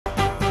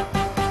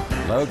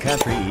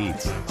Lowcountry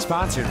Eats,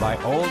 sponsored by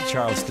Old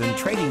Charleston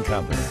Trading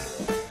Company.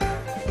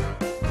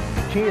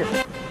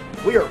 Cheers.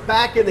 We are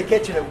back in the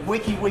kitchen at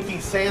Wiki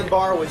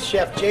Sandbar with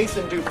Chef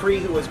Jason Dupree,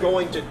 who is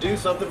going to do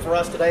something for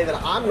us today that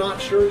I'm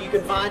not sure you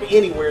can find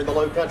anywhere in the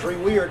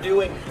Lowcountry. We are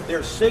doing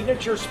their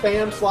signature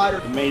Spam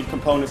slider. The main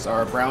components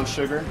are brown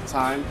sugar,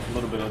 thyme, a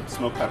little bit of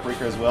smoked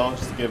paprika as well,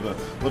 just to give a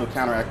little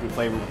counteracting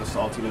flavor with the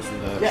saltiness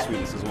and the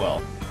sweetness as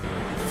well.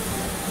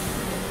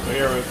 So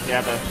here we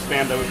have the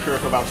Spam that was cured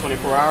for about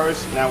 24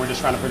 hours. Now we're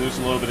just trying to produce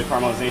a little bit of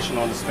caramelization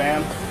on the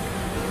Spam.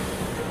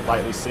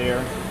 Lightly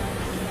sear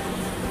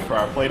for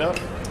our plate up.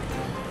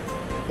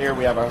 Here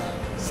we have our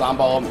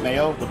Sandbar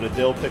mayo, a little bit of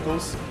dill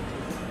pickles.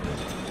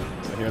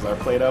 So here's our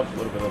plate up, a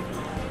little bit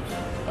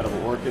of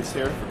edible orchids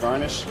here for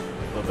garnish,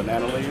 a little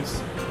banana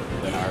leaves,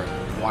 then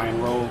our wine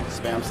roll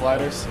Spam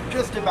sliders.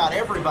 Just about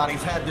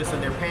everybody's had this in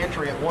their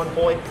pantry at one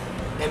point,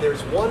 and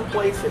there's one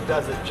place that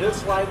does it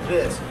just like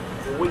this.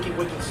 The Wiki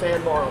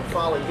Sandbar on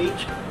Folly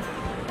Beach.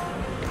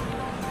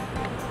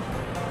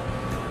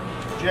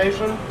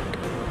 Jason,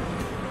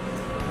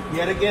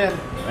 yet again,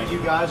 Thank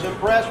you guys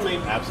impressed me.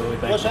 Absolutely,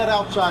 thank Let's you. head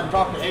outside and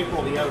talk to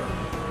April, the owner.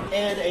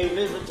 And a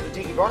visit to the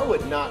Tiki Bar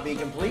would not be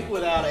complete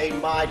without a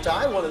Mai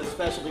Tai, one of the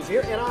specialties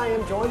here. And I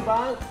am joined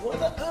by one of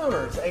the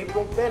owners,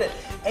 April Bennett.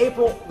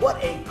 April,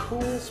 what a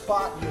cool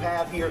spot you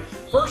have here.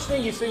 First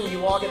thing you see when you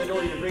walk in the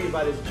door, you're greeted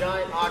by this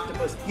giant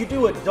octopus. You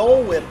do a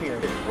Dole Whip here.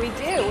 We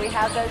do. We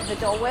have the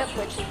Dole Whip,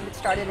 which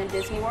started in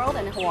Disney World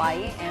in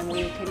Hawaii, and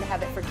we can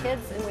have it for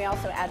kids, and we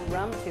also add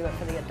rum to it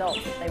for the adults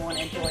if they want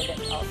to enjoy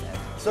it also.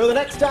 So the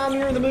next time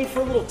you're in the mood for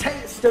a little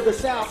taste of the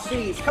South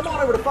Seas, come on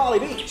over to Folly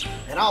Beach,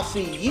 and I'll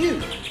see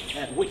you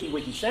at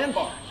Wiki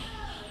Sandbar.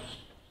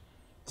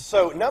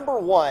 So number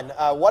one,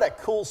 what a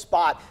cool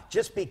spot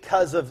just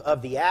because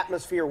of the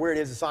atmosphere where it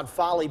is. It's on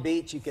Folly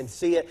Beach. You can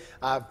see it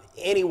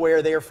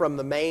anywhere there from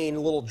the main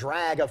little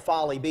drag of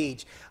Folly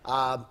Beach.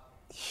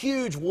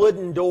 Huge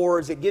wooden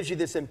doors. It gives you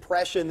this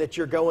impression that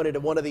you're going into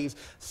one of these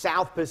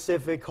South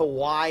Pacific,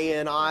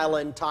 Hawaiian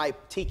island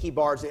type tiki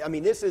bars. I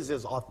mean, this is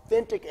as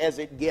authentic as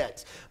it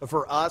gets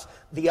for us.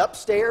 The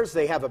upstairs,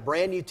 they have a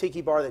brand new tiki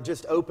bar that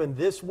just opened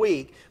this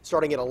week,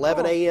 starting at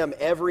 11 a.m.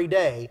 every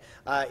day,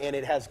 and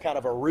it has kind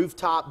of a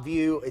rooftop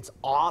view. It's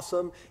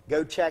awesome.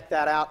 Go check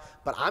that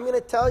out. But I'm going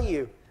to tell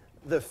you,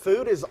 the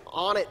food is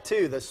on it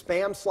too. The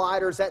Spam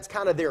sliders, that's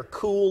kind of their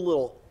cool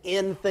little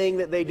in thing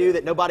that they do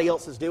that nobody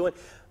else is doing.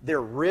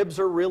 Their ribs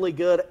are really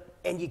good,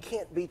 and you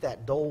can't beat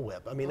that Dole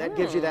Whip. I mean, that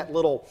gives you that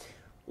little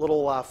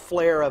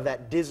flair of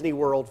that Disney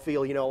World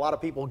feel. You know, a lot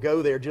of people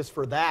go there just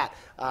for that.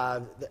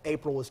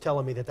 April was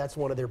telling me that that's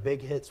one of their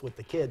big hits with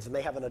the kids, and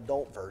they have an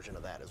adult version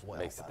of that as well.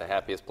 Makes it the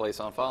happiest place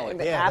on Folly.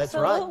 Yeah,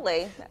 absolutely.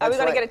 That's right. Are we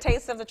going right. to get a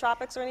taste of the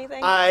tropics or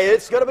anything?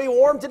 It's going to be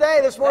warm today.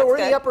 This morning That's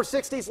we're in the good. upper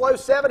 60s, low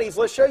 70s.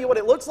 Let's show you what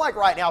it looks like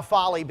right now,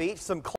 Folly Beach. Some